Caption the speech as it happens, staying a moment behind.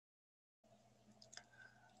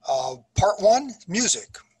Part 1,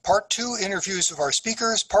 music. Part 2, interviews of our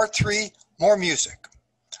speakers. Part 3, more music.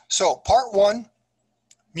 So part 1,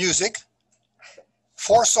 music,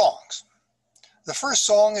 4 songs. The first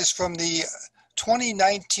song is from the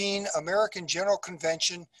 2019 American General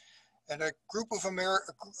Convention, and a group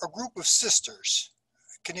of sisters,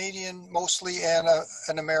 Canadian mostly and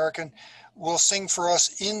an American, will sing for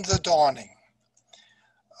us "In the Dawning."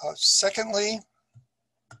 Secondly,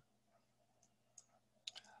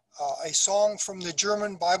 a song from the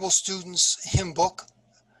German Bible Students Hymn Book,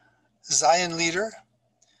 Zion Lieder,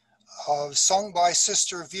 sung by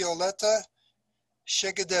Sister Violetta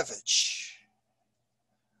Shegedevich.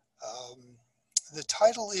 The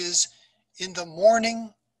title is "In the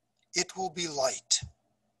Morning It Will Be Light."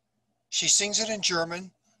 She sings it in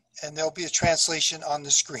German, and there'll be a translation on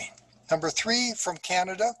the screen. Number 3, from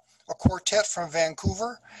Canada, a quartet from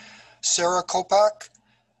Vancouver, Sarah Kopak,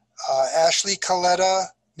 Ashley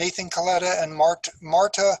Coletta, Nathan Coletta, and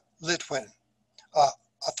Marta Litwin.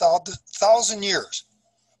 1,000 Years.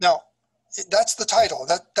 Now, that's the title.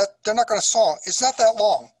 That they're not going to song. It's not that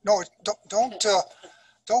long. No,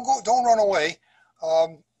 don't run away.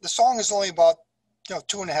 The song is only about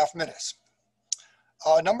 2.5 minutes.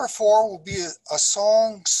 Number 4 will be a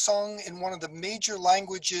song sung in one of the major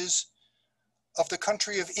languages of the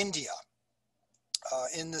country of India.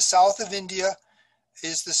 In the south of India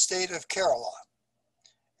is the state of Kerala,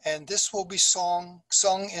 and this will be sung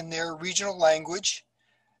in their regional language,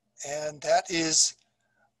 and that is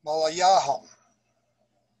Malayalam.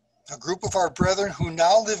 A group of our brethren who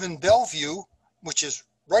now live in Bellevue, which is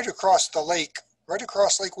right across the lake, right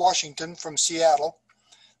across Lake Washington from Seattle.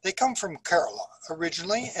 They come from Kerala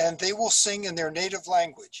originally, and they will sing in their native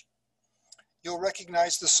language. You'll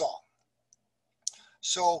recognize the song.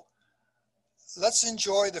 So let's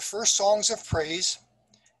enjoy the first songs of praise,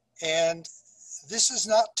 and this is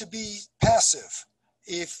not to be passive.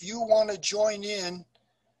 If you want to join in,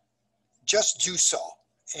 just do so.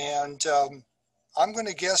 And I'm going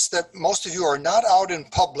to guess that most of you are not out in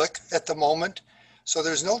public at the moment, so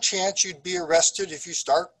there's no chance you'd be arrested if you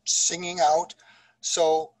start singing out.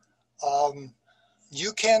 So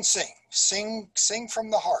you can sing from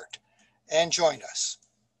the heart, and join us.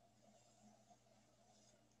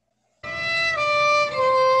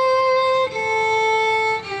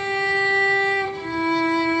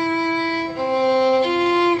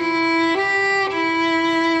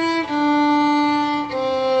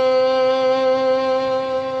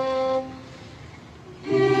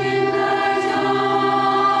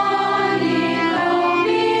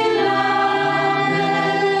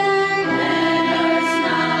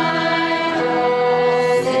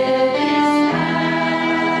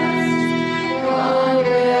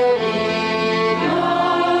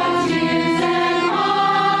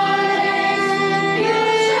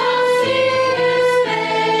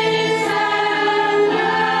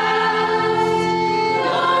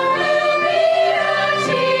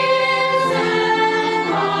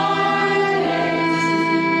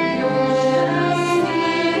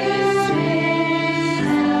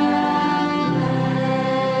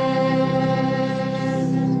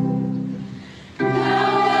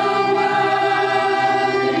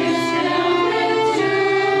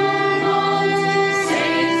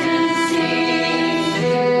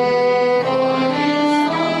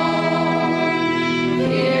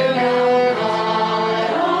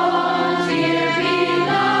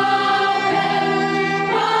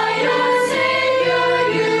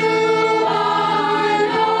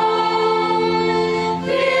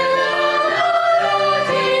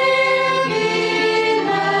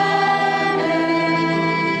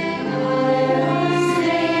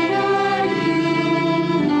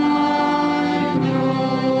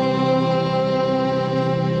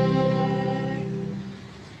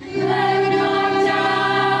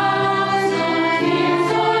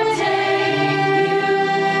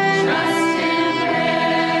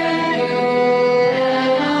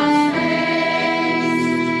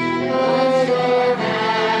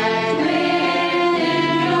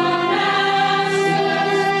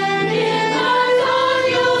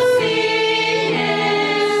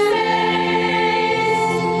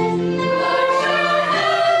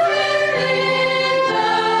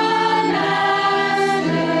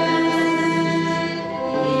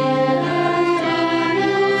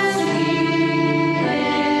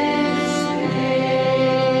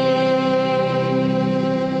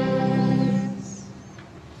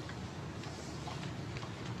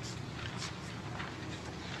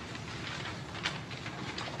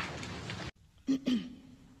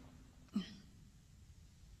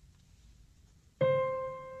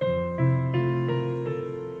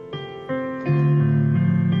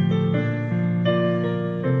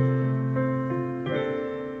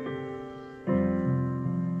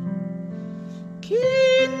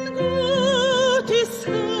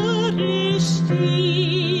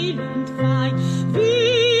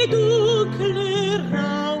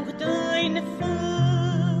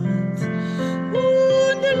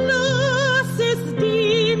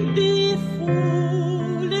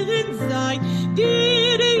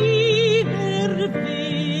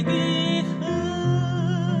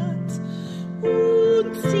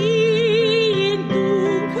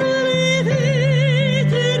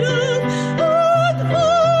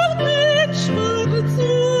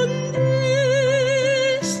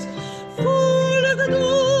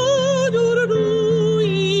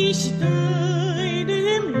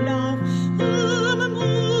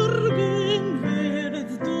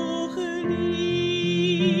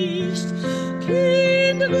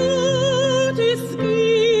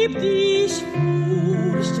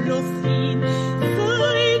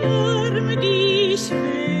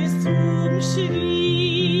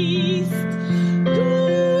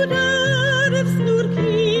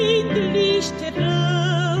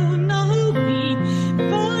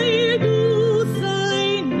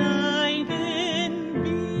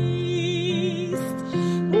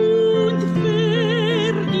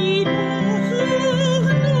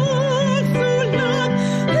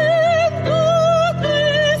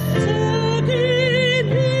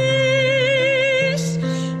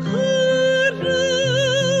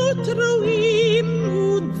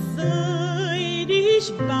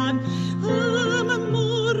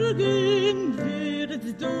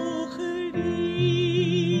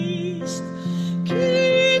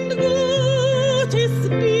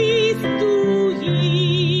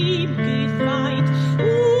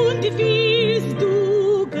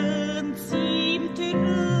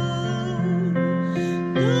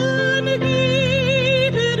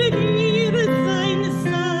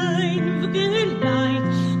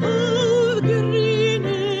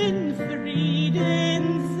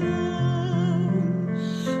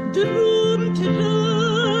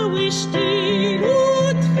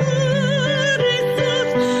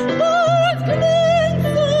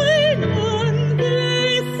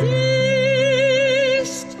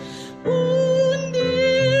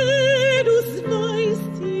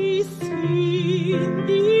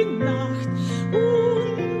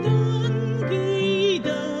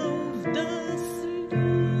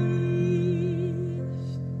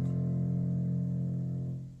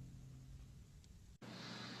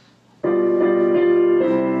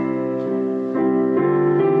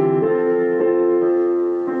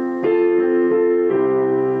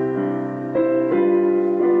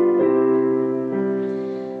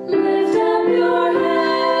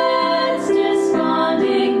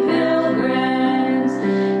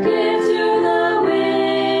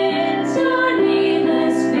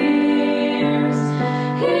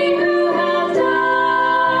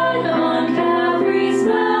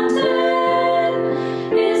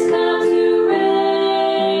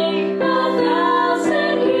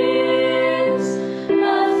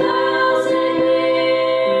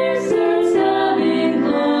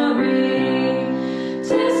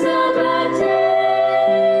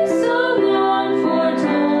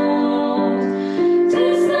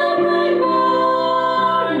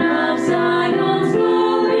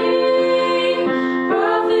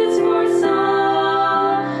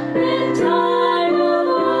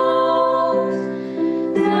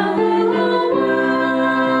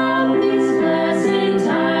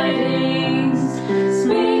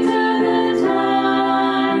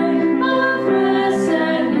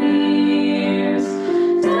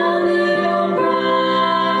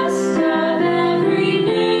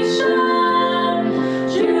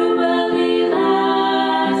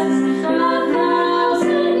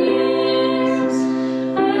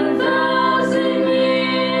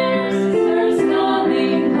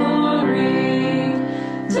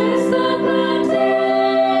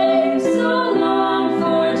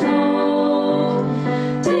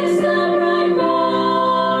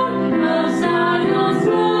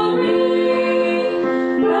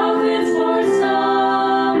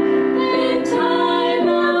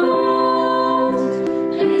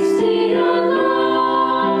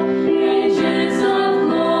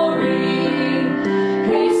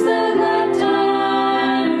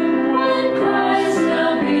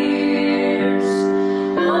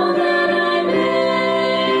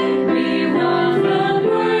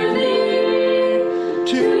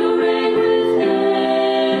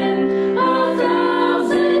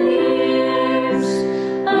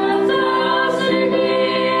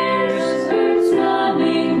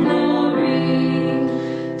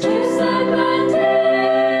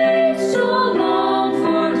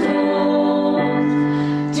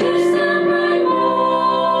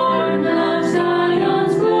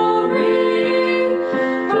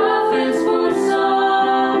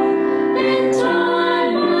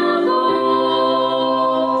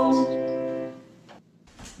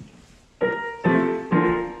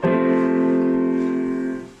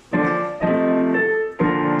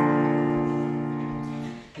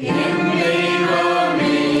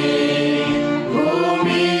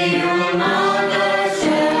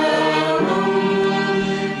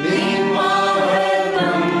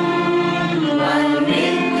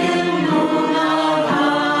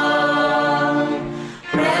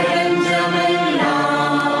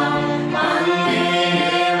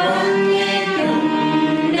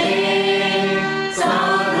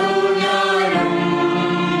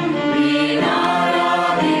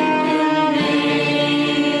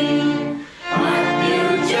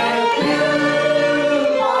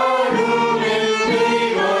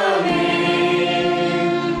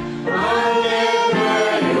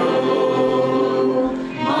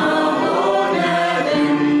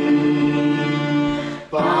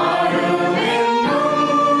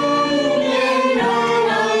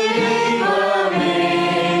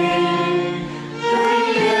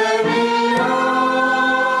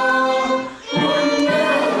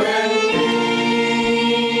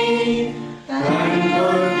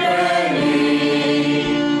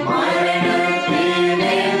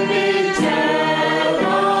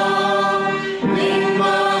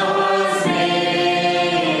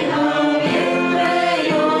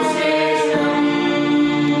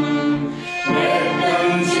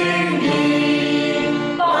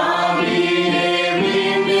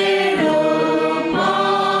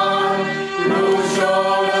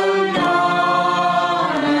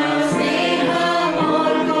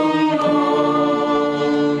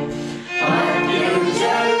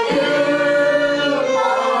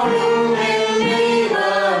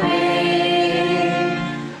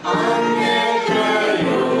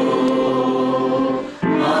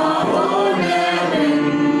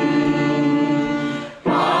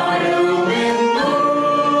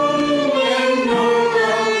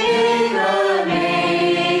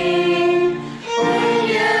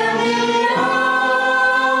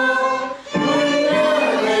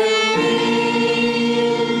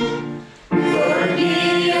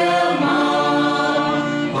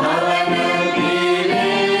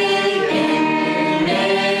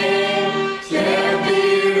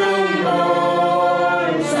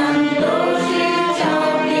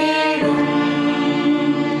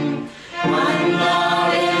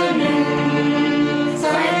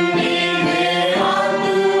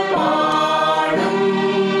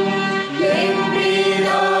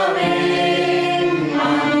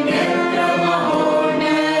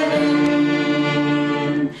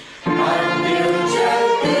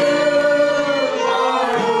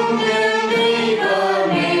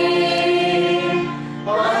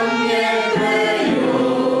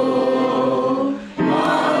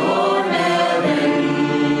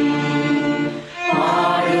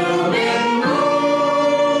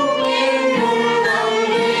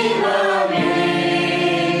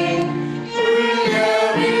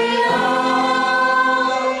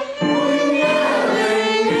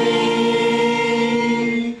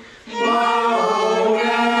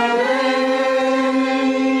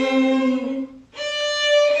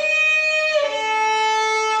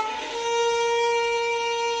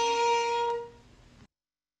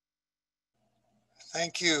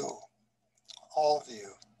 Thank you, all of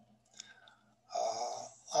you.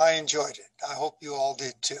 I enjoyed it. I hope you all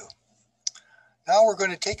did too. Now we're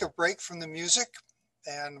going to take a break from the music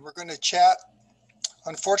and we're going to chat,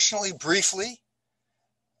 unfortunately, briefly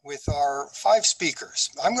with our 5 speakers.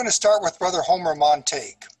 I'm going to start with Brother Homer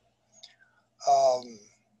Montague.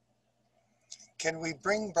 Can we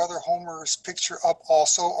bring Brother Homer's picture up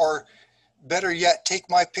also, or better yet, take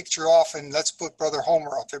my picture off and let's put Brother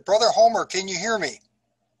Homer up there. Brother Homer, can you hear me?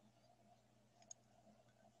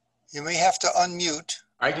 You may have to unmute.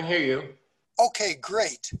 I can hear you. Okay,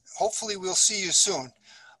 great. Hopefully we'll see you soon.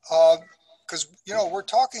 Because, you know, we're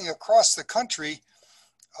talking across the country.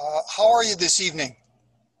 How are you this evening?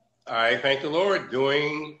 I thank the Lord,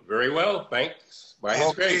 doing very well, thanks, by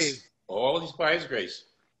His grace. All is by His grace.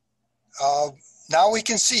 Now we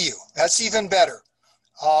can see you. That's even better.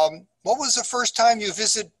 What was the first time you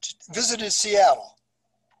visited Seattle?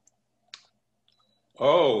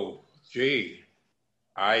 Oh, gee,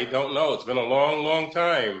 I don't know. It's been a long, long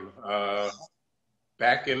time.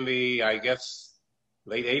 Back in the, I guess,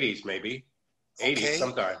 late 80s, maybe. 80s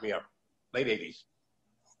sometime, yeah. Late 80s.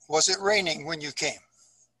 Was it raining when you came?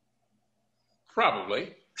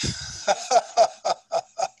 Probably.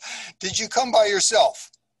 Did you come by yourself?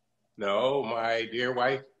 No, my dear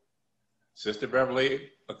wife, Sister Beverly,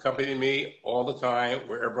 accompanied me all the time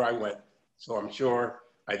wherever I went. So I'm sure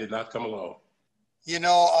I did not come alone. You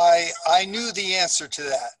know, I knew the answer to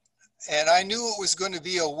that. And I knew it was going to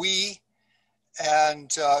be a we.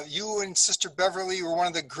 And you and Sister Beverly were one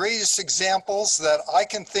of the greatest examples that I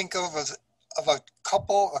can think of a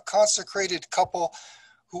couple, a consecrated couple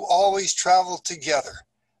who always traveled together.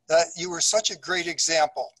 That you were such a great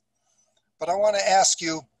example. But I want to ask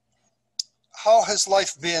you, how has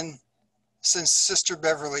life been since Sister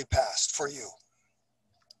Beverly passed for you?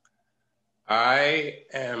 I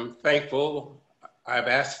am thankful. I've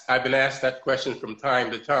been asked that question from time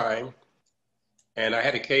to time, and I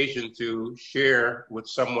had occasion to share with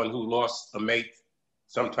someone who lost a mate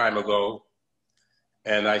some time ago,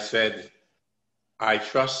 and I said, I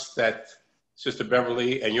trust that Sister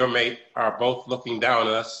Beverly and your mate are both looking down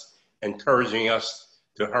on us, encouraging us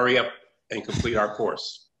to hurry up and complete our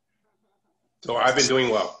course. So I've been doing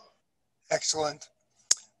well. Excellent.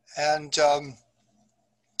 And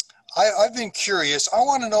I've been curious. I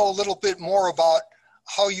want to know a little bit more about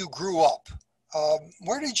how you grew up.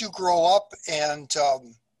 Where did you grow up, and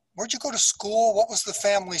where'd you go to school? What was the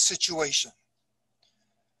family situation?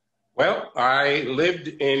 Well, I lived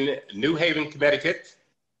in New Haven, Connecticut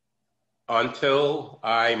until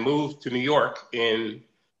I moved to New York in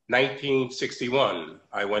 1961.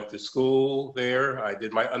 I went to school there. I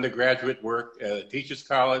did my undergraduate work at a teacher's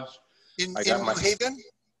college. In New Haven?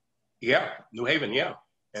 Yeah, New Haven, yeah.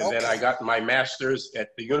 And then I got my master's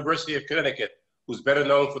at the University of Connecticut, who's better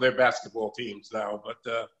known for their basketball teams now.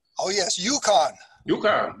 But oh yes, UConn.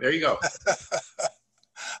 UConn, there you go.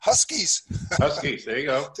 Huskies. Huskies, there you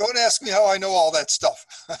go. Don't ask me how I know all that stuff.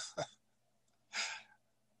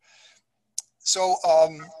 So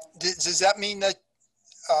does that mean that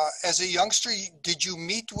as a youngster, did you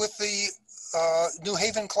meet with the New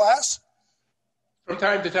Haven class? From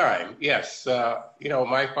time to time, yes. You know,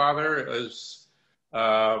 my father is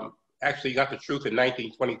actually got the truth in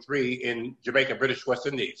 1923 in Jamaica, British West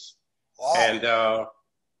Indies. Wow. And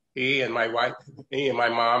he and my wife, he and my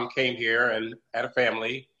mom came here and had a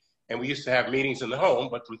family, and we used to have meetings in the home,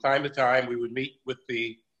 but from time to time we would meet with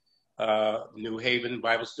the New Haven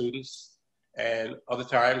Bible students, and other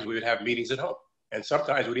times we would have meetings at home. And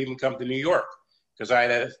sometimes we'd even come to New York, because I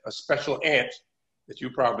had a special aunt that you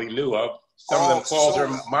probably knew of. Some of them called her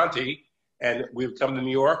Monty, and we would come to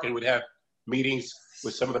New York and we'd have meetings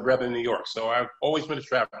with some of the brethren in New York. So I've always been a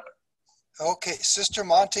traveler. Okay, Sister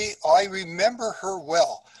Monty, I remember her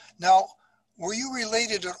well. Now, were you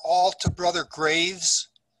related at all to Brother Graves?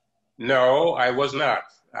 No, I was not.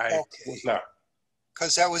 I was not.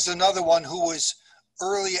 Because that was another one who was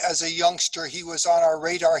early as a youngster. He was on our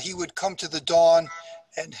radar. He would come to the dawn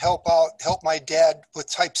and help my dad with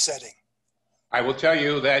typesetting. I will tell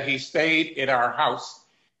you that he stayed in our house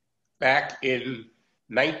back in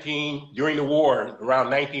during the war, around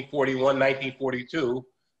 1941, 1942,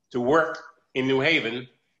 to work in New Haven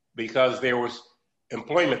because there was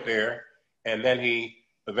employment there. And then he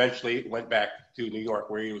eventually went back to New York,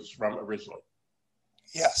 where he was from originally.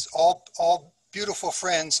 Yes, all beautiful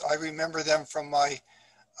friends. I remember them from my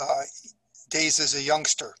days as a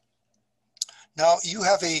youngster. Now you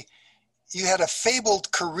had a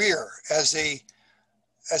fabled career as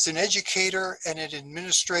an educator and an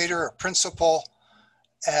administrator, a principal,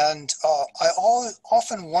 and I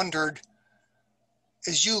often wondered,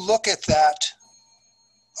 as you look at that,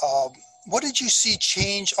 What did you see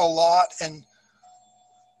change a lot? And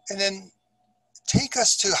then take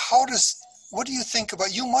us to what do you think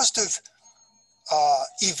about, you must have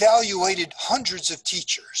evaluated hundreds of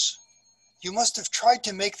teachers. You must have tried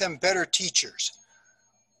to make them better teachers.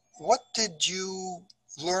 What did you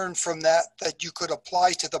learn from that you could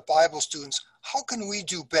apply to the Bible students? How can we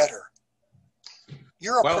do better?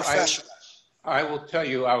 You're a professional. I will tell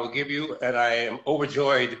you, I will give you, and I am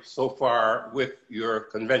overjoyed so far with your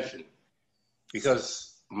convention,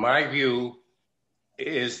 because my view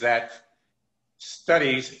is that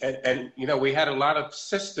studies, and you know, we had a lot of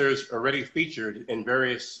sisters already featured in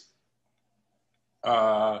various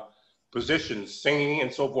positions, singing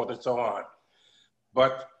and so forth and so on.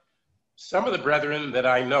 But some of the brethren that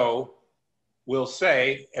I know will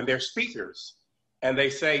say, and they're speakers, and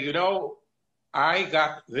they say, you know, I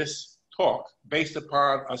got this talk based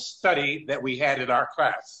upon a study that we had in our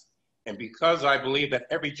class. And because I believe that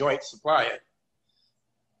every joint supply it,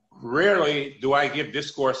 rarely do I give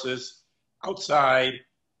discourses outside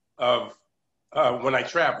of when I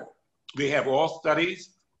travel. We have all studies.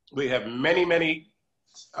 We have many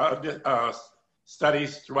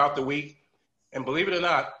studies throughout the week. And believe it or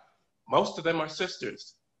not, most of them are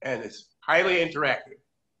sisters, and it's highly interactive.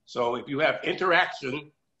 So if you have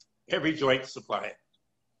interaction, every joint supply it.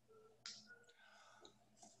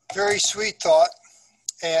 Very sweet thought.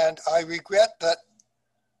 And I regret that,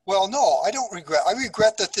 well, no, I don't regret. I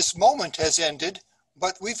regret that this moment has ended,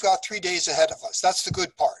 but we've got 3 days ahead of us. That's the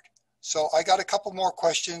good part. So I got a couple more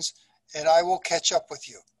questions, and I will catch up with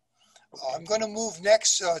you. Okay. I'm going to move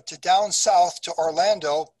next to down south to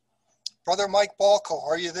Orlando. Brother Mike Balco,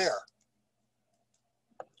 are you there?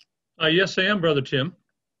 Yes, I am, Brother Tim.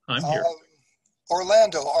 I'm here.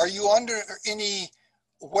 Orlando, are you under any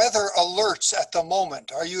weather alerts at the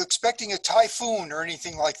moment? Are you expecting a typhoon or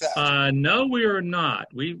anything like that? No, we are not.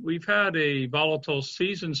 We've had a volatile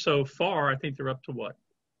season so far. I think they're up to what?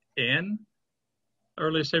 10?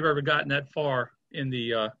 Earliest they've ever gotten that far in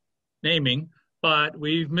the naming, but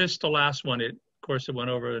we've missed the last one. Of course, it went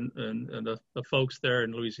over and the folks there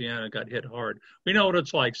in Louisiana got hit hard. We know what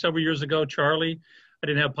it's like. Several years ago, Charlie, I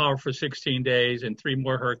didn't have power for 16 days, and 3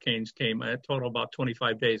 more hurricanes came. A total about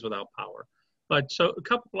 25 days without power. But so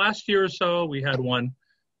last year or so, we had one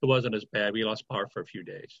that wasn't as bad. We lost power for a few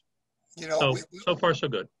days. You know, so far so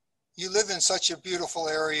good. You live in such a beautiful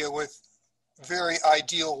area with very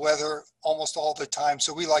ideal weather almost all the time.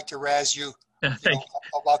 So we like to razz you,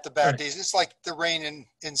 about the bad days. It's like the rain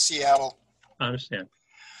in Seattle. I understand.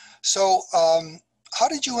 So how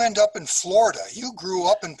did you end up in Florida? You grew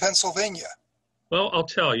up in Pennsylvania. Well, I'll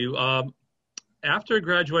tell you, after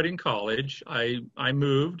graduating college, I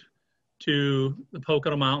moved to the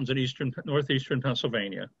Pocono Mountains in northeastern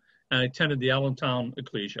Pennsylvania, and I attended the Allentown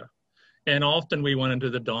Ecclesia. And often we went into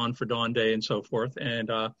the dawn for dawn day and so forth. And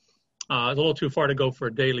it was a little too far to go for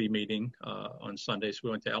a daily meeting on Sunday, so we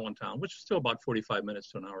went to Allentown, which is still about 45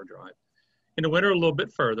 minutes to an hour drive. In the winter, a little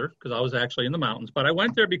bit further, because I was actually in the mountains. But I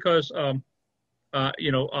went there because, I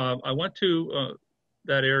went to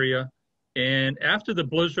that area. And after the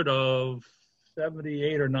blizzard of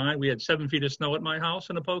 78 or 9, we had 7 feet of snow at my house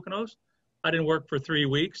in the Poconos. I didn't work for 3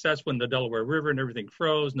 weeks. That's when the Delaware River and everything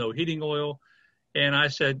froze, no heating oil. And I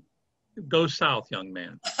said, go south, young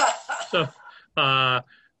man. So my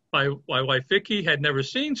wife, Vicki, had never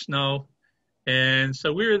seen snow. And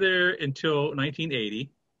so we were there until 1980.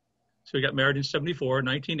 So we got married in 74.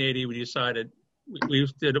 1980, we decided, we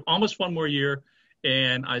did almost 1 more year.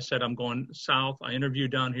 And I said, I'm going south. I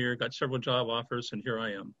interviewed down here, got several job offers, and here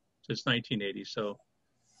I am since 1980. So,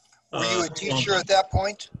 were you a teacher at that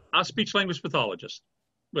point? I'm a speech-language pathologist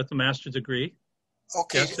with a master's degree.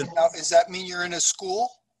 Okay. Yes, now, does that mean you're in a school?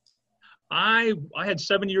 I had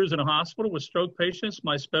 7 years in a hospital with stroke patients.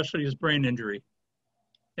 My specialty is brain injury.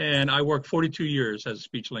 And I worked 42 years as a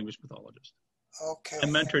speech-language pathologist. Okay. I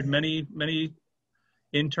mentored many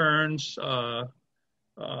interns,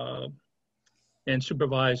 and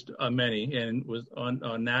supervised many, and was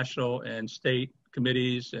on national and state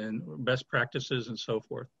committees and best practices and so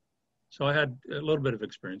forth. So I had a little bit of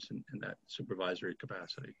experience in that supervisory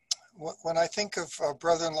capacity. When I think of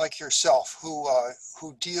brethren like yourself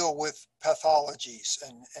who deal with pathologies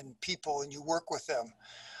and people, and you work with them,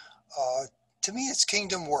 to me it's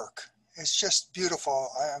kingdom work. It's just beautiful.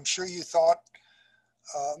 I'm sure you thought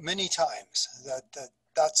many times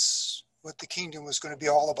that's what the kingdom was going to be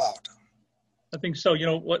all about. I think so. You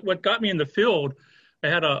know, what got me in the field, I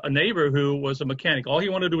had a neighbor who was a mechanic. All he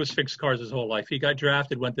wanted to do was fix cars his whole life. He got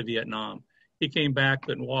drafted, went to Vietnam. He came back,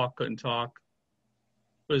 couldn't walk, couldn't talk,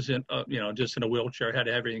 was in, just in a wheelchair, had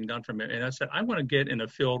everything done from him. And I said, I want to get in a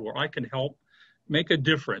field where I can help make a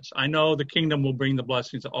difference. I know the kingdom will bring the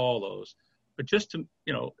blessings of all those, but just to,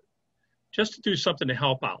 just to do something to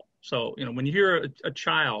help out. So, when you hear a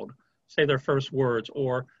child say their first words,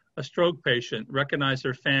 or a stroke patient recognize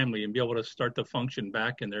their family and be able to start to function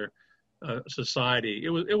back in their society, it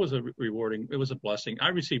was a rewarding, it was a blessing. I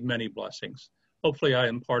received many blessings. Hopefully I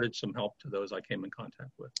imparted some help to those I came in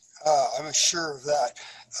contact with. I'm sure of that.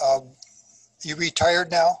 You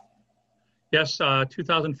retired now? Yes,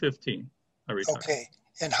 2015, I retired. Okay.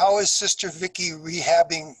 And how is Sister Vicky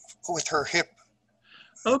rehabbing with her hip?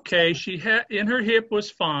 Okay, in her hip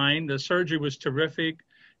was fine. The surgery was terrific.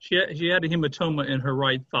 She had a hematoma in her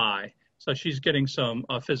right thigh, so she's getting some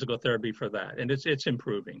physical therapy for that, and it's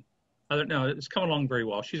improving. No, it's coming along very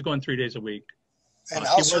well. She's going 3 days a week. And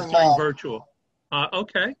how's she was her doing mom? Virtual.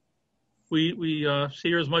 Okay, we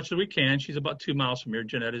see her as much as we can. She's about 2 miles from here.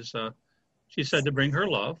 Jeanette is. She said to bring her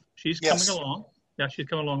love. She's coming along. Yeah, she's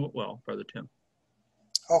coming along well, Brother Tim.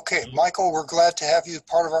 Okay, Michael, we're glad to have you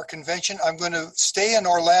part of our convention. I'm going to stay in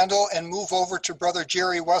Orlando and move over to Brother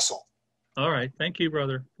Jerry Wessel. All right. Thank you,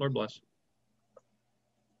 brother. Lord bless.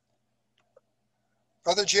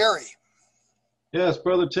 Brother Jerry. Yes,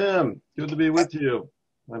 Brother Tim. Good to be with you.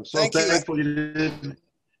 I'm so thankful you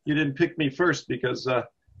didn't pick me first, because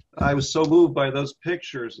I was so moved by those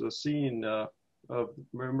pictures, the scene of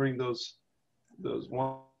remembering those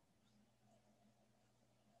one.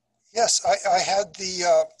 Yes, I had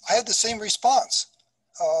the same response.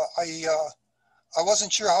 I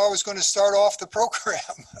wasn't sure how I was going to start off the program,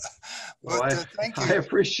 but thank you. I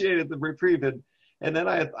appreciated the reprieve, and then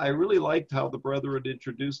I really liked how the brethren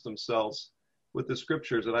introduced themselves with the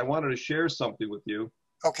scriptures, and I wanted to share something with you.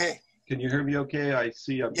 Okay. Can you hear me okay? I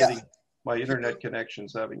see I'm getting my internet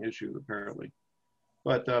connection's having issues apparently.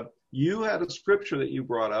 But you had a scripture that you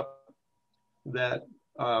brought up that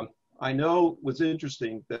I know was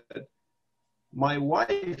interesting, that my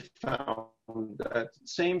wife found that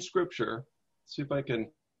same scripture. Let's see if I can.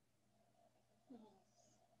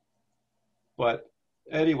 But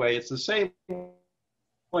anyway, it's the same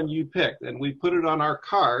one you picked, and we put it on our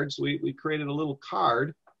cards. We created a little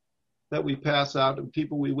card that we pass out to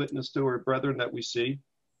people we witness to, or brethren that we see.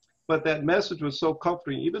 But that message was so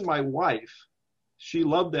comforting. Even my wife, she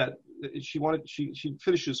loved that. She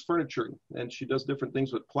finishes furniture, and she does different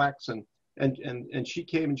things with plaques, and she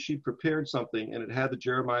came and she prepared something, and it had the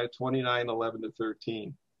Jeremiah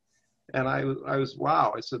 29:11-13. And I was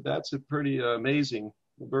wow. I said, that's a pretty amazing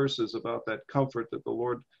verses about that comfort that the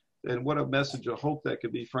Lord, and what a message of hope that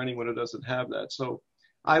could be for anyone who doesn't have that. So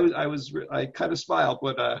I kind of smiled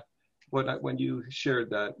when you shared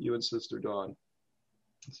that, you and Sister Dawn.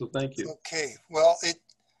 So thank you. Okay. Well,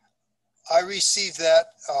 I received that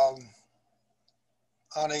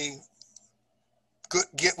on a good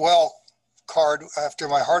get well card after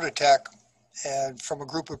my heart attack, and from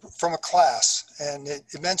a class, and it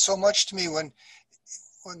meant so much to me when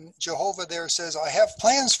Jehovah there says, "I have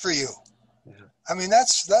plans for you." Yeah. I mean,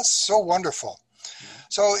 that's so wonderful. Yeah.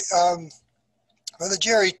 So, Brother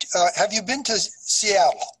Jerry, have you been to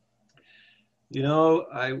Seattle?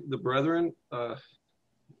 The brethren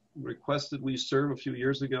requested we serve a few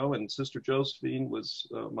years ago, and Sister Josephine was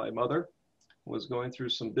my mother, was going through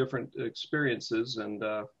some different experiences, and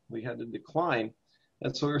we had to decline.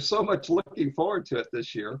 And so we were so much looking forward to it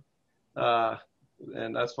this year.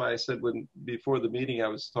 And that's why I said before the meeting, I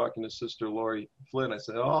was talking to Sister Lori Flynn. I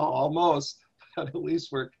said, "Oh, almost, but at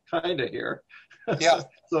least we're kind of here." Yeah.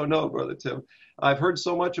 So no, Brother Tim, I've heard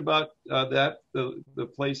so much about the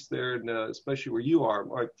place there, and especially where you are,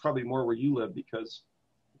 or probably more where you live, because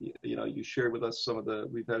you shared with us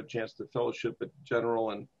we've had a chance to fellowship at General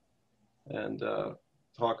and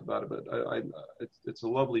talk about it. But it's a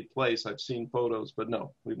lovely place. I've seen photos, but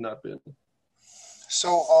no, we've not been.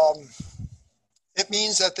 So it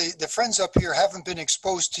means that the friends up here haven't been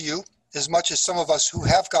exposed to you as much as some of us who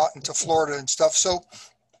have gotten to Florida and stuff. So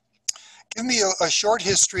give me a short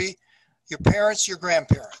history, your parents, your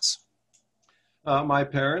grandparents. My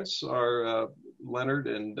parents are Leonard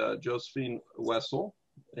and Josephine Wessel,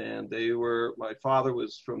 and my father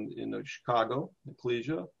was in Chicago,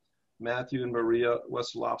 Ecclesia. Matthew and Maria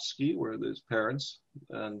Wesolowski were his parents,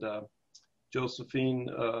 and Josephine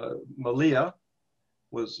Malia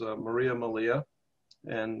was Maria Malia,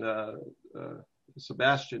 and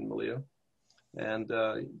Sebastian Malia, and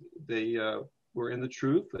they were in the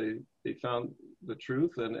truth. They found the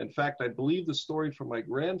truth, and in fact, I believe the story from my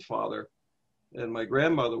grandfather and my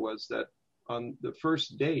grandmother was that on the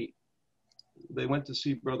first date, they went to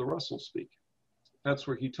see Brother Russell speak. That's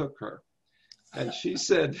where he took her. And she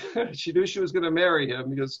said she knew she was going to marry him,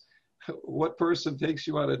 because what person takes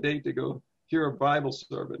you on a date to go hear a Bible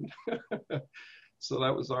sermon? So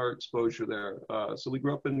that was our exposure there. So we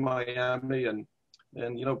grew up in Miami, and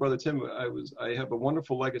you know, Brother Tim, I have a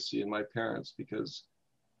wonderful legacy in my parents, because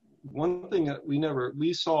one thing that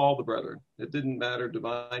we saw all the brethren. It didn't matter,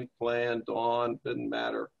 divine plan, dawn, didn't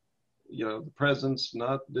matter, you know, the presence,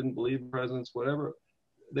 didn't believe in presence, whatever.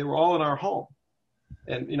 They were all in our home.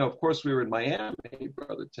 And, you know, of course we were in Miami,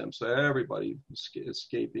 Brother Tim, so everybody was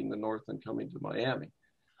escaping the north and coming to Miami.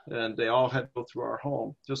 And they all had to go through our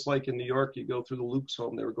home. Just like in New York, you go through the Luke's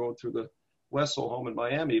home, they were going through the Wessel home in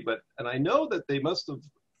Miami. And I know that they must have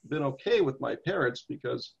been okay with my parents,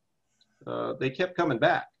 because they kept coming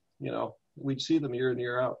back. You know, we'd see them year in,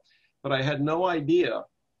 year out. But I had no idea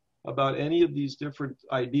about any of these different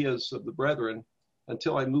ideas of the brethren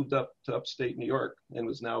until I moved up to upstate New York and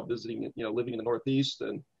was now visiting, you know, living in the Northeast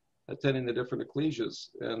and attending the different ecclesias.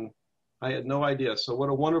 And I had no idea. So what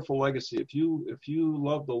a wonderful legacy. If you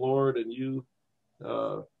love the Lord and you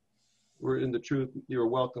were in the truth, you're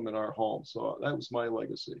welcome in our home. So that was my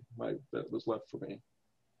legacy that was left for me.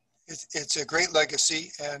 It's a great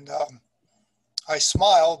legacy. And I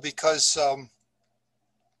smile because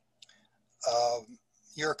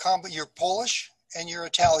you're Polish and you're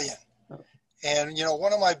Italian. And, you know,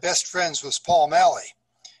 one of my best friends was Paul Malley.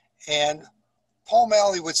 And Paul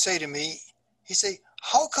Malley would say to me, he'd say,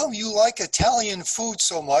 how come you like Italian food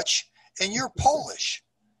so much and you're Polish?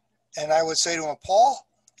 And I would say to him, Paul,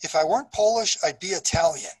 if I weren't Polish, I'd be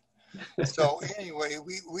Italian. So anyway,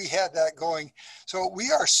 we had that going. So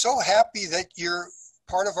we are so happy that you're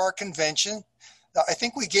part of our convention. I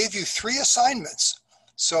think we gave you 3 assignments.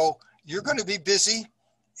 So you're going to be busy,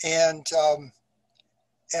 and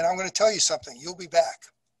I'm going to tell you something. You'll be back.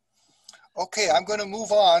 Okay, I'm going to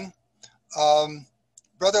move on.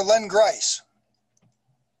 Brother Len Grice.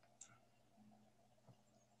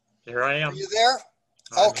 Here I am. Are you there?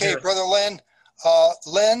 Okay, here. Brother Len.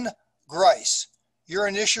 Len Grice. Your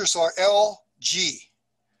initials are LG.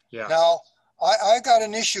 Yeah. Now, I got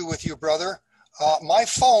an issue with you, brother. My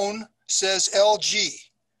phone says LG.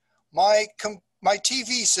 My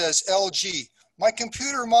TV says LG. My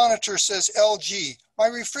computer monitor says LG. My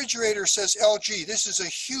refrigerator says LG. This is a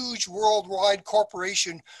huge worldwide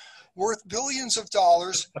corporation worth billions of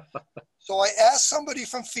dollars. So I asked somebody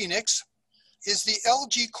from Phoenix, is the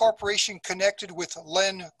LG Corporation connected with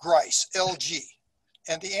Len Grice, LG?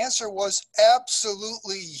 And the answer was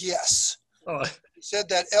absolutely yes. Oh. He said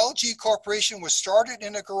that LG Corporation was started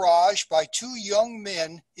in a garage by 2 young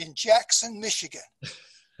men in Jackson, Michigan,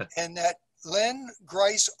 and that Len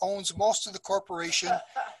Grice owns most of the corporation.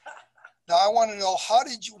 Now I want to know,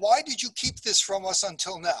 why did you keep this from us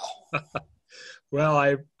until now? Well,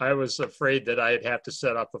 I was afraid that I'd have to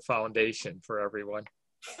set up a foundation for everyone.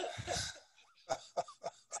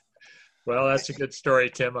 Well, that's a good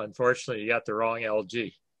story, Tim. Unfortunately, you got the wrong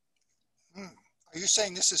LG. Are you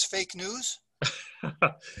saying this is fake news?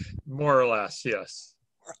 More or less, yes.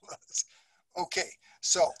 More or less. Okay,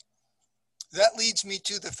 so that leads me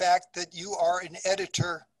to the fact that you are an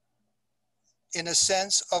editor, in a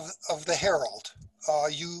sense, of the Herald.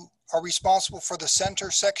 You are responsible for the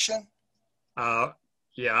center section?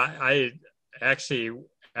 Yeah, I actually,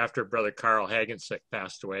 after Brother Carl Hagensick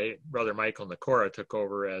passed away, Brother Michael Nakora took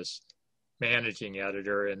over as managing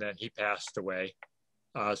editor, and then he passed away.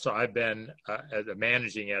 So I've been as a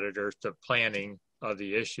managing editor to planning of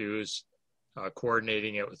the issues,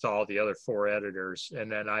 coordinating it with all the other 4 editors.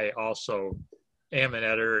 And then I also am an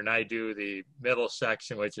editor, and I do the middle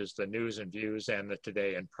section, which is the news and views and the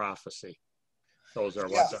today and prophecy. Those are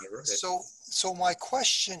ones I wrote. So my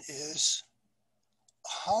question is,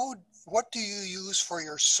 what do you use for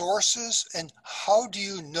your sources, and how do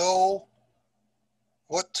you know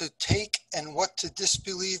what to take and what to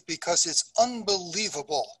disbelieve? Because it's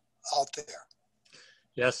unbelievable out there.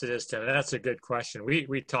 Yes, it is, Tim. That's a good question.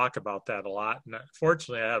 We talk about that a lot. And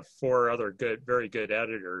fortunately, I have 4 other very good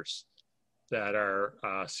editors that are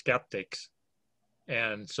skeptics.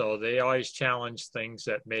 And so they always challenge things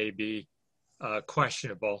that may be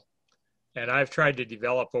questionable. And I've tried to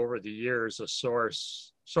develop over the years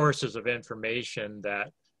sources of information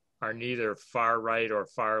that are neither far right or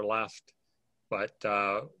far left, but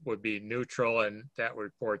would be neutral and that would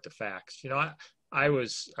report the facts. You know, I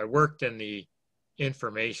worked in the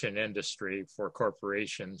information industry for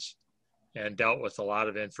corporations and dealt with a lot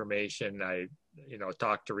of information. I,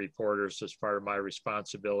 talked to reporters as part of my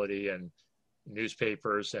responsibility and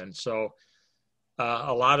newspapers. And so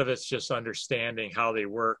a lot of it's just understanding how they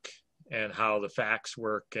work and how the facts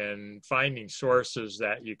work and finding sources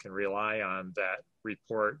that you can rely on that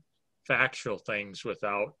report factual things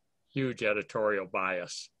without huge editorial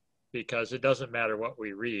bias, because it doesn't matter what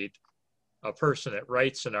we read. a person that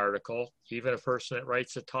writes an article, even a person that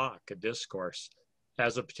writes a talk, a discourse,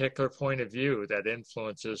 has a particular point of view that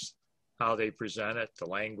influences how they present it, the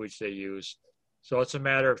language they use. So it's a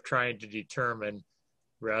matter of trying to determine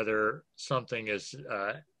whether something is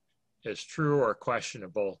true or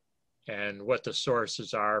questionable, and what the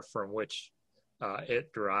sources are from which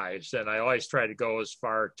it derives. And I always try to go as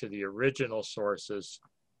far to the original sources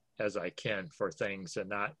as I can for things, and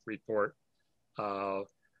not report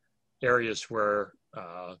areas where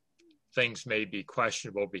things may be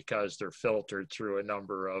questionable because they're filtered through a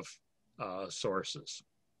number of sources.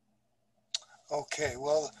 Okay,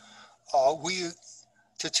 well,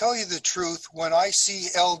 to tell you the truth, when I see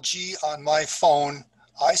LG on my phone,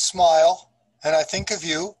 I smile and I think of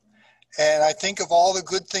you, and I think of all the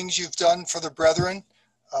good things you've done for the brethren,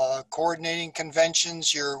 coordinating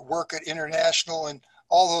conventions, your work at International, and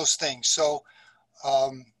all those things. So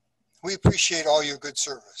we appreciate all your good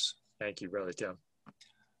service. Thank you, Brother Tim.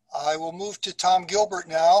 I will move to Tom Gilbert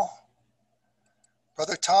now.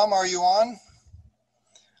 Brother Tom, are you on?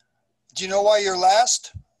 Do you know why you're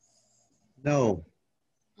last? No.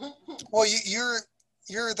 Well, you're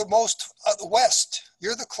the most west.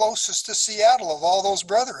 You're the closest to Seattle of all those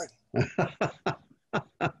brethren.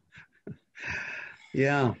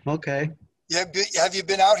 Yeah, okay. Have you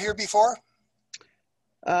been out here before?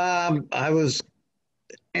 I was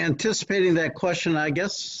anticipating that question. I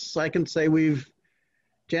guess I can say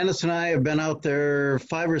Janice and I have been out there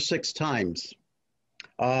 5 or 6 times,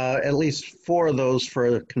 at least 4 of those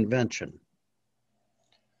for a convention.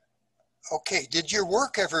 Okay, did your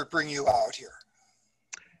work ever bring you out here?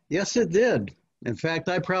 Yes, it did. In fact,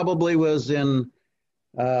 I probably spent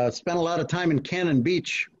a lot of time in Cannon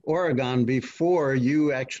Beach, Oregon before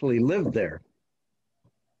you actually lived there.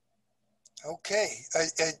 Okay,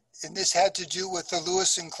 and this had to do with the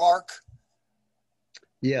Lewis and Clark?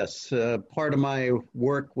 Yes, part of my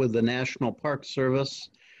work with the National Park Service.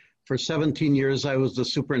 For 17 years, I was the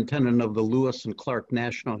superintendent of the Lewis and Clark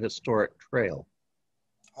National Historic Trail.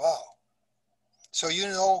 Wow. So you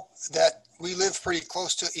know that we live pretty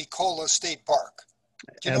close to Ecola State Park.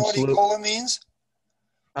 Do you know what Ecola means?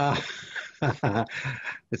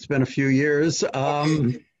 It's been a few years.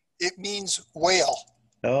 Okay. It means whale.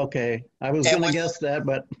 Okay, I was going to guess that,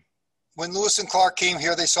 but when Lewis and Clark came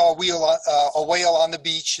here, they saw a whale on the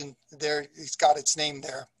beach, and there it's got its name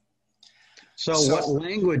there. So what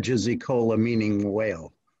language is Ecola meaning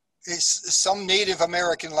whale? It's some Native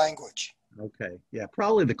American language. Okay, yeah,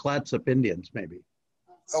 probably the Clatsop Indians, maybe.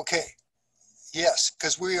 Okay, yes,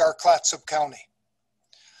 because we are Clatsop County.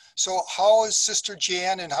 So how is Sister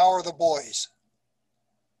Jan and how are the boys?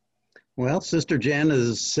 Well, Sister Jan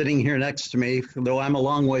is sitting here next to me, though I'm a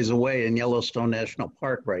long ways away in Yellowstone National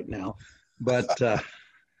Park right now. But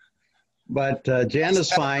Jan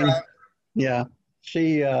is fine. Yeah,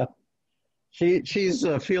 she's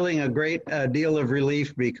feeling a great deal of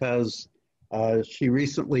relief because she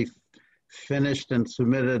recently finished and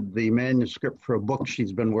submitted the manuscript for a book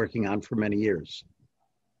she's been working on for many years.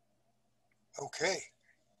 Okay.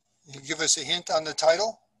 Can you give us a hint on the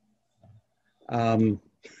title? Tell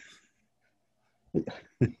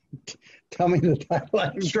me the title.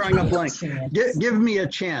 I'm drawing a blank. Give me a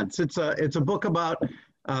chance. It's a book about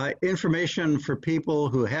information for people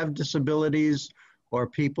who have disabilities or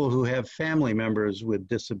people who have family members with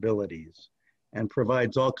disabilities, and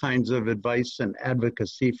provides all kinds of advice and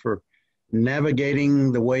advocacy for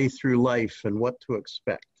navigating the way through life and what to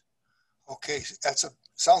expect. Okay,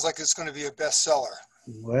 sounds like it's going to be a bestseller.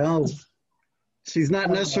 Well, she's not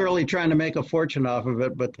necessarily trying to make a fortune off of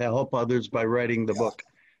it, but to help others by writing the book.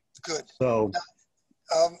 Good. So,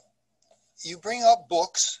 you bring up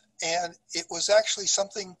books, and it was actually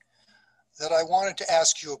something that I wanted to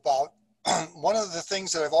ask you about. One of the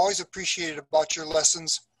things that I've always appreciated about your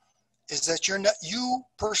lessons is that you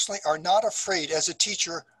personally are not afraid as a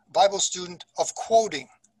teacher, Bible student, of quoting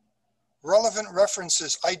relevant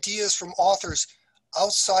references, ideas from authors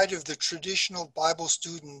outside of the traditional Bible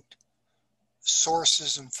student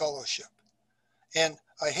sources and fellowship. And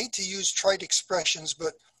I hate to use trite expressions,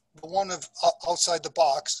 but the one of outside the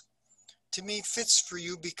box to me fits for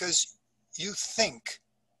you because you think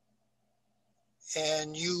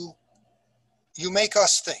and you make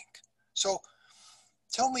us think. So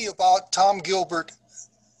tell me about Tom Gilbert,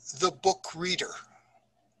 the book reader.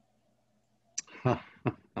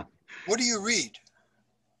 What do you read?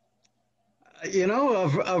 You know,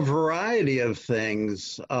 a variety of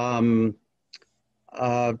things.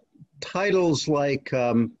 Titles like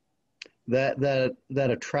that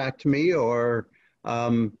attract me, or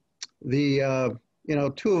two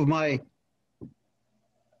of my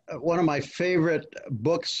one of my favorite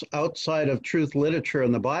books outside of truth literature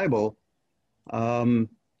in the Bible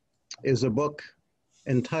is a book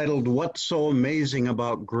entitled What's So Amazing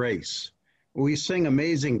About Grace? We sing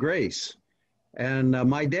Amazing Grace. And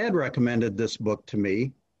my dad recommended this book to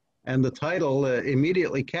me, and the title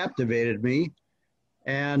immediately captivated me.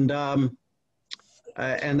 And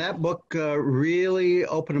that book really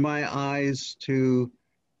opened my eyes to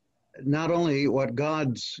not only what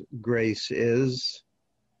God's grace is,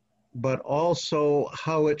 but also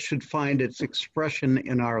how it should find its expression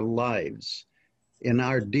in our lives, in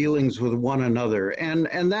our dealings with one another.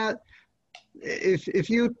 And that, if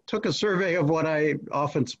you took a survey of what I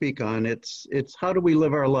often speak on, it's how do we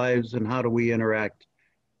live our lives and how do we interact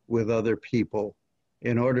with other people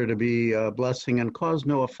in order to be a blessing and cause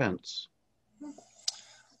no offense.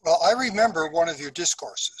 Well, I remember one of your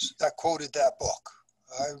discourses that quoted that book.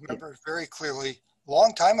 I remember it very clearly a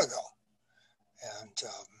long time ago.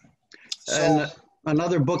 And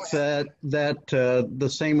another book that the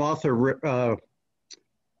same author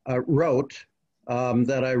wrote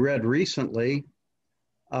that I read recently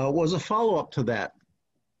was a follow-up to that.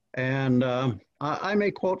 And I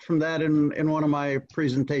may quote from that in one of my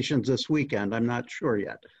presentations this weekend. I'm not sure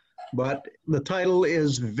yet. But the title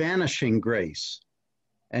is Vanishing Grace.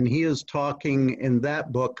 And he is talking in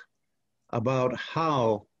that book about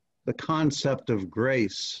how the concept of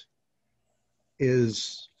grace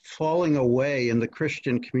is falling away in the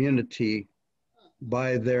Christian community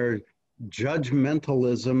by their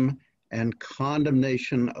judgmentalism and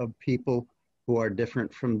condemnation of people who are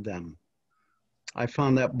different from them. I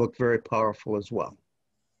found that book very powerful as well.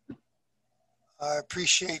 I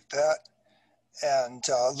appreciate that, and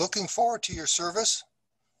looking forward to your service.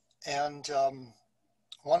 And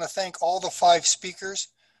want to thank all the 5 speakers.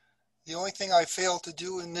 The only thing I failed to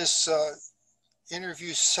do in this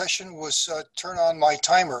interview session was turn on my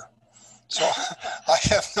timer. So I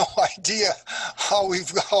have no idea how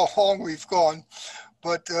long we've gone.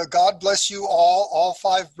 But God bless you all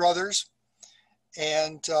 5 brothers.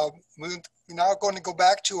 And we're now going to go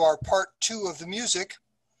back to our part 2 of the music.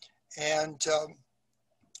 And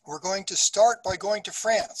we're going to start by going to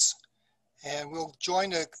France. And we'll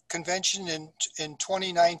join a convention in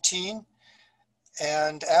 2019.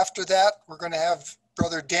 And after that, we're going to have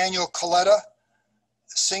Brother Daniel Coletta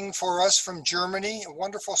sing for us from Germany, a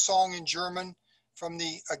wonderful song in German from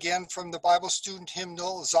the Bible student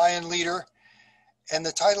hymnal, Zion Leader. And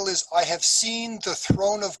the title is, I Have Seen the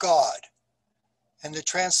Throne of God. And the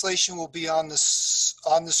translation will be on the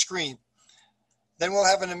screen. Then we'll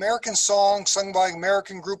have an American song sung by an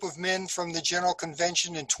American group of men from the General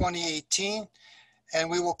Convention in 2018. And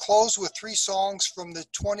we will close with 3 songs from the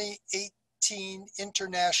 2018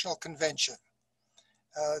 International Convention.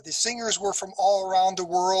 The singers were from all around the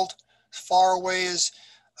world, as far away as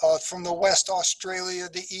from the west, Australia,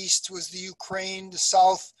 the east was the Ukraine, the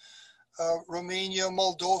south, Romania,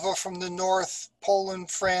 Moldova, from the north,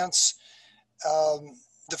 Poland, France.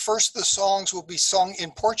 The first of the songs will be sung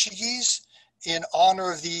in Portuguese in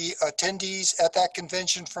honor of the attendees at that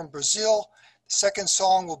convention from Brazil. The second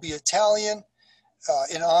song will be Italian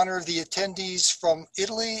in honor of the attendees from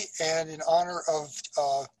Italy and in honor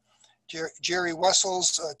of Jerry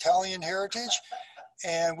Wessel's Italian heritage.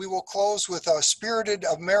 And we will close with a spirited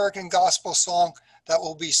American gospel song that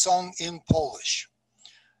will be sung in Polish.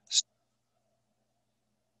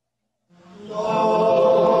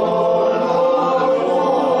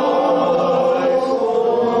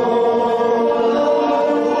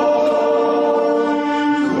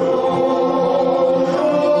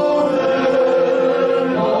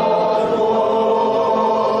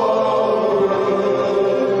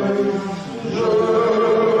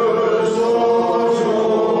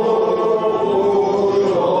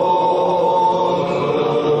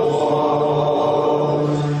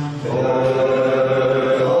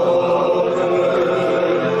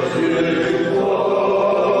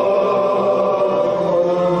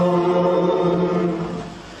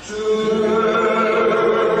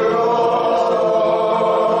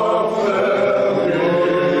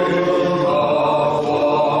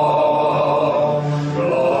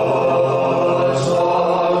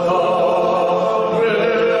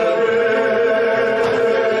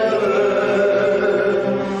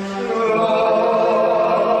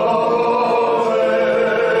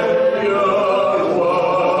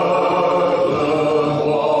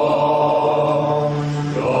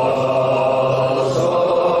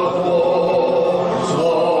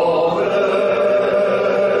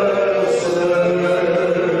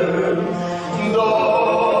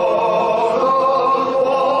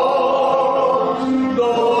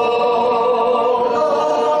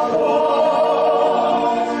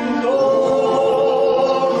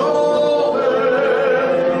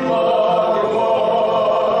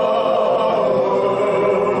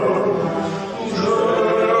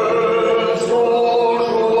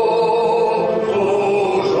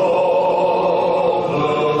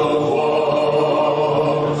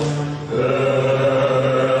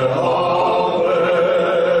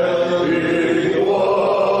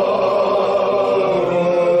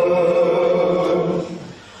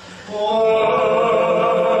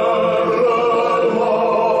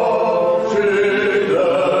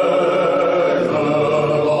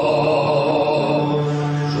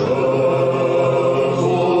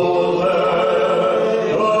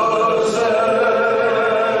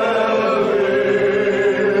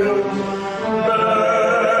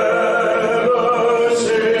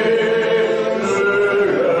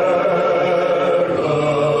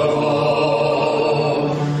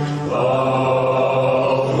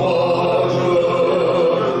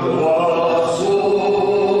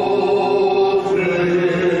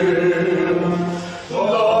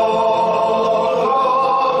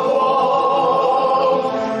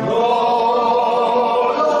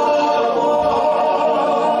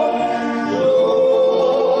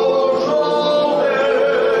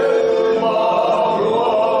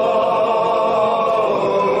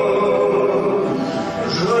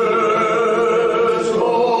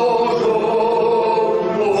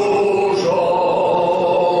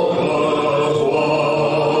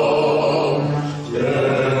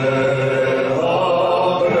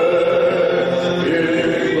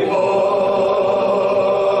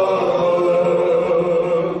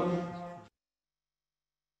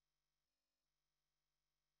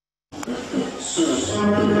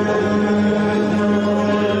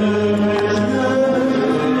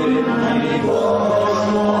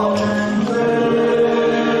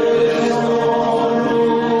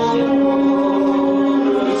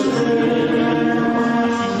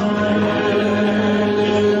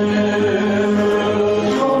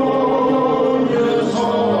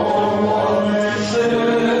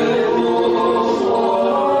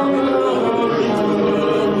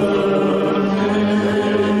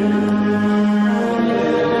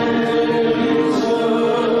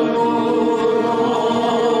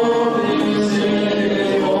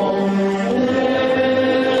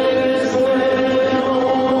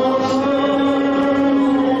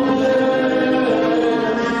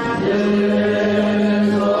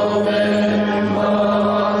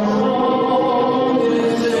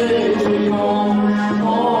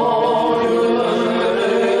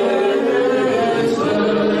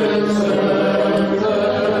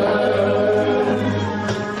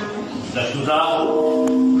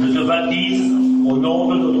 nous baptise au nom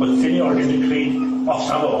de notre Seigneur Jésus-Christ par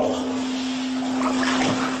sa mort.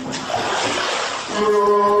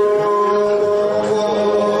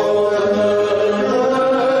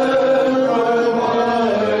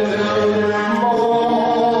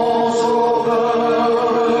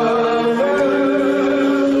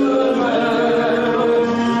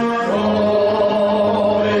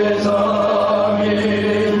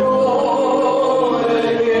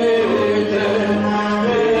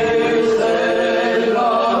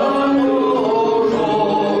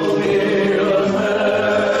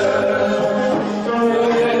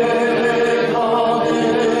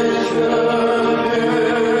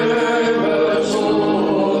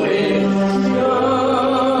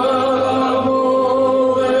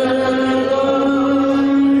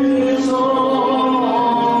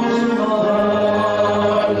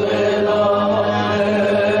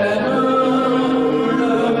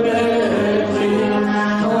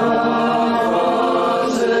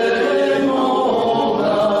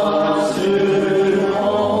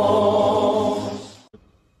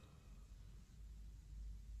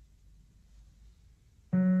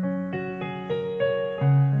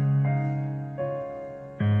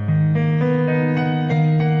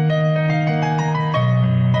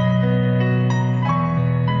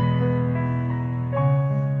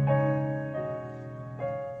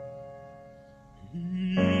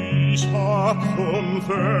 Ich hab von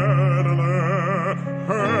ferne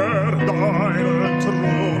deinen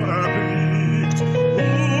Thron erblickt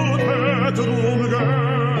und hätt drum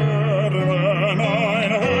gern ein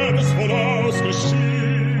Herz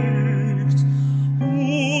vorausgeschickt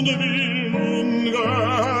und will nun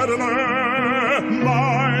gerne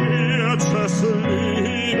mein irdisches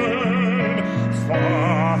Leben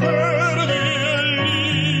Vater, will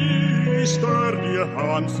ich dir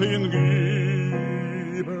Hand hingeben.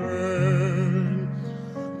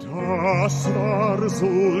 Das war so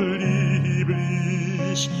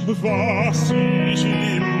lieblich, was ich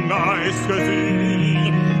im Geist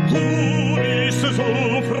gesehen. Du bist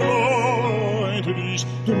so freundlich,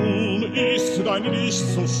 drum ist dein Licht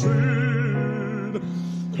so schön.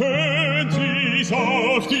 Könnt ich's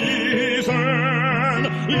auf diesen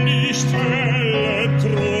lichthellen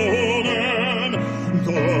Thronen,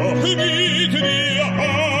 doch mit dir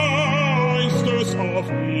einst es auf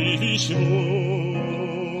mich wohnen.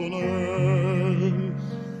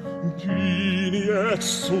 Bin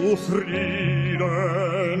jetzt zufrieden,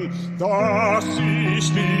 dass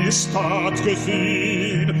ich die Stadt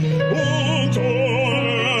gesehen und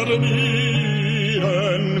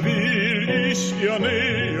ordnieren will ich ihr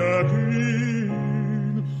näher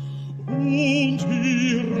hin und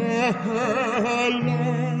ihre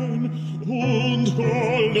hellen und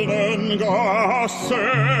goldenen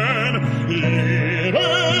Gassen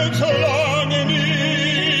lebenslang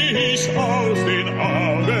nicht aus den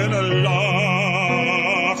Augen lassen.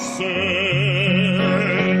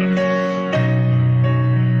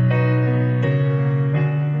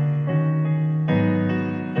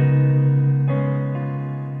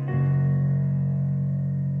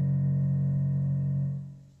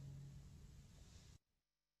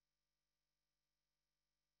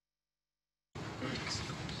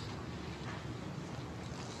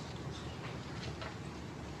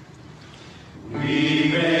 We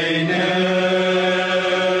may never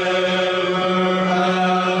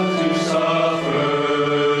have to suffer.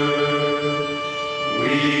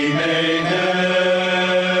 We may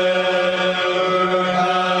never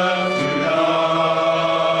have to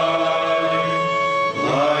die.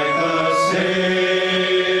 Like the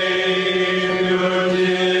Savior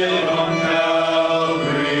did on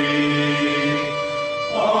Calvary.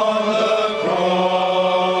 On the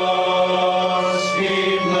cross he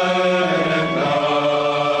bled and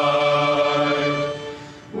died.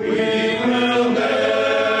 We will never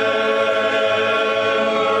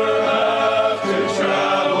have to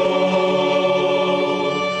travel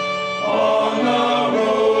on the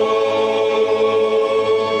road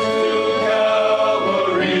to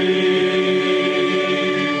Calvary.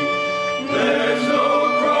 There's no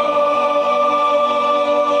cross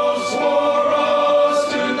for us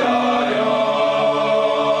to die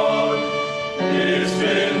on. It's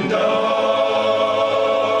been done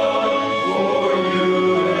for you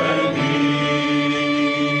and me.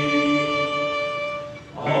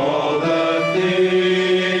 All the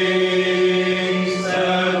things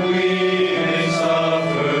that we may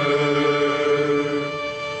suffer,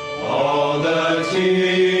 all the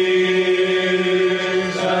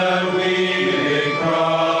tears that we may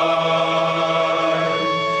cry,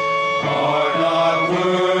 are not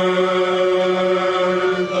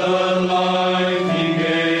worth the life he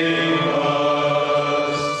gave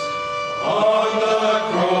us.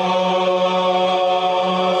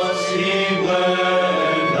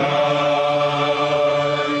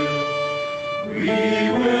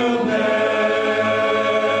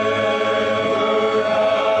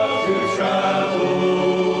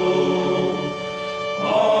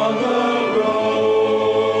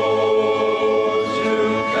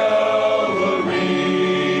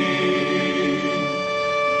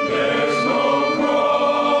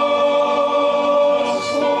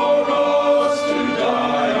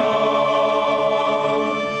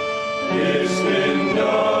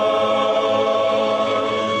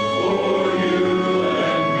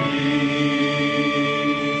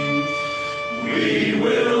 We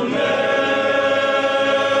will never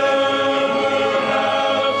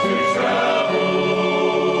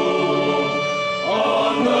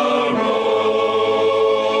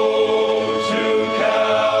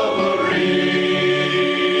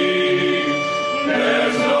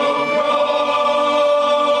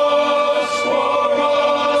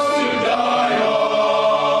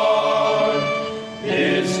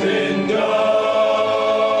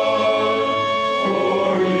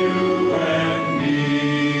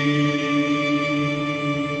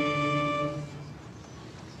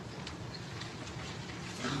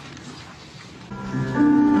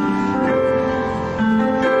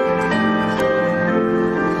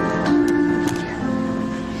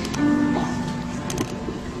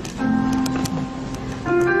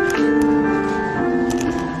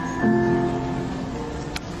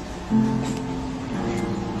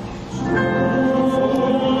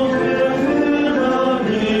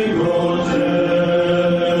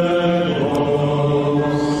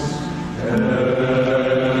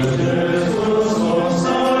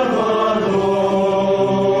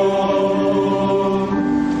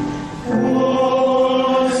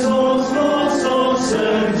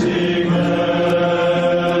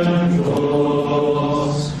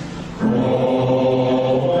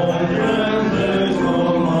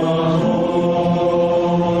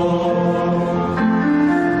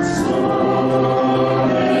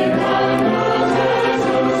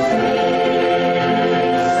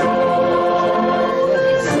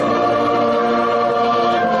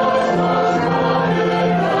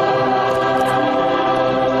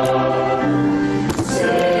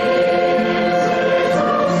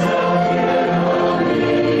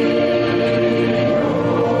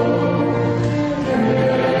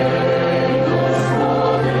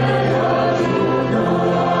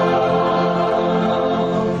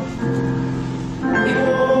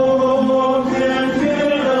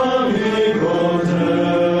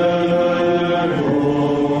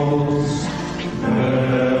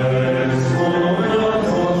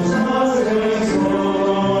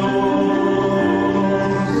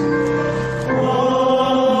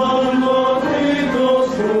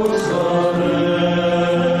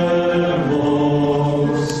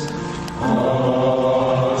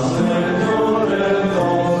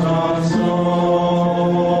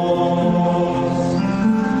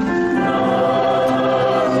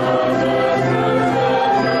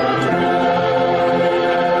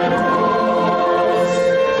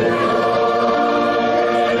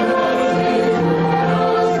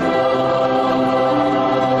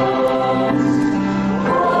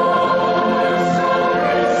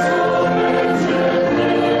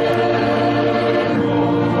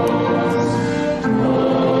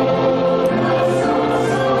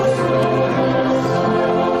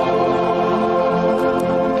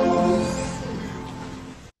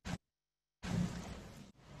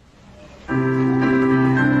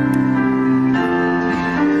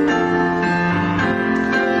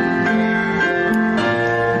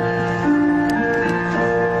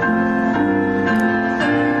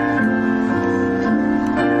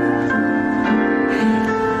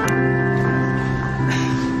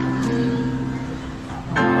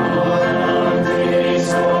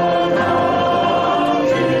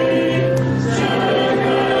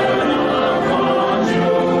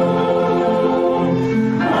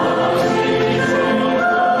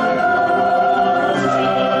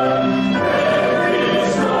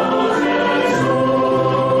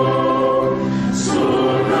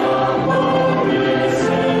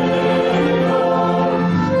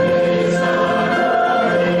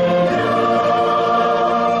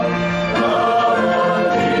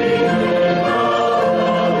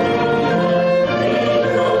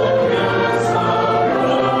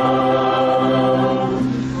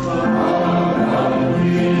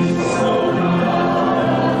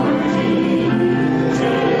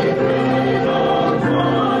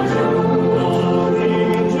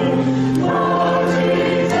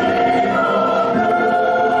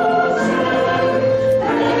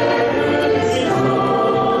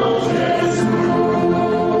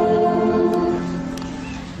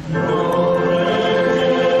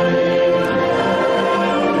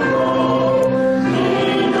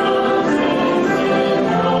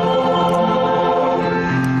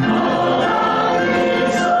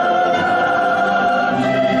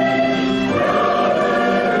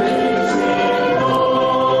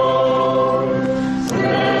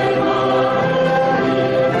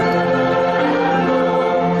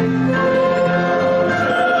Thank you.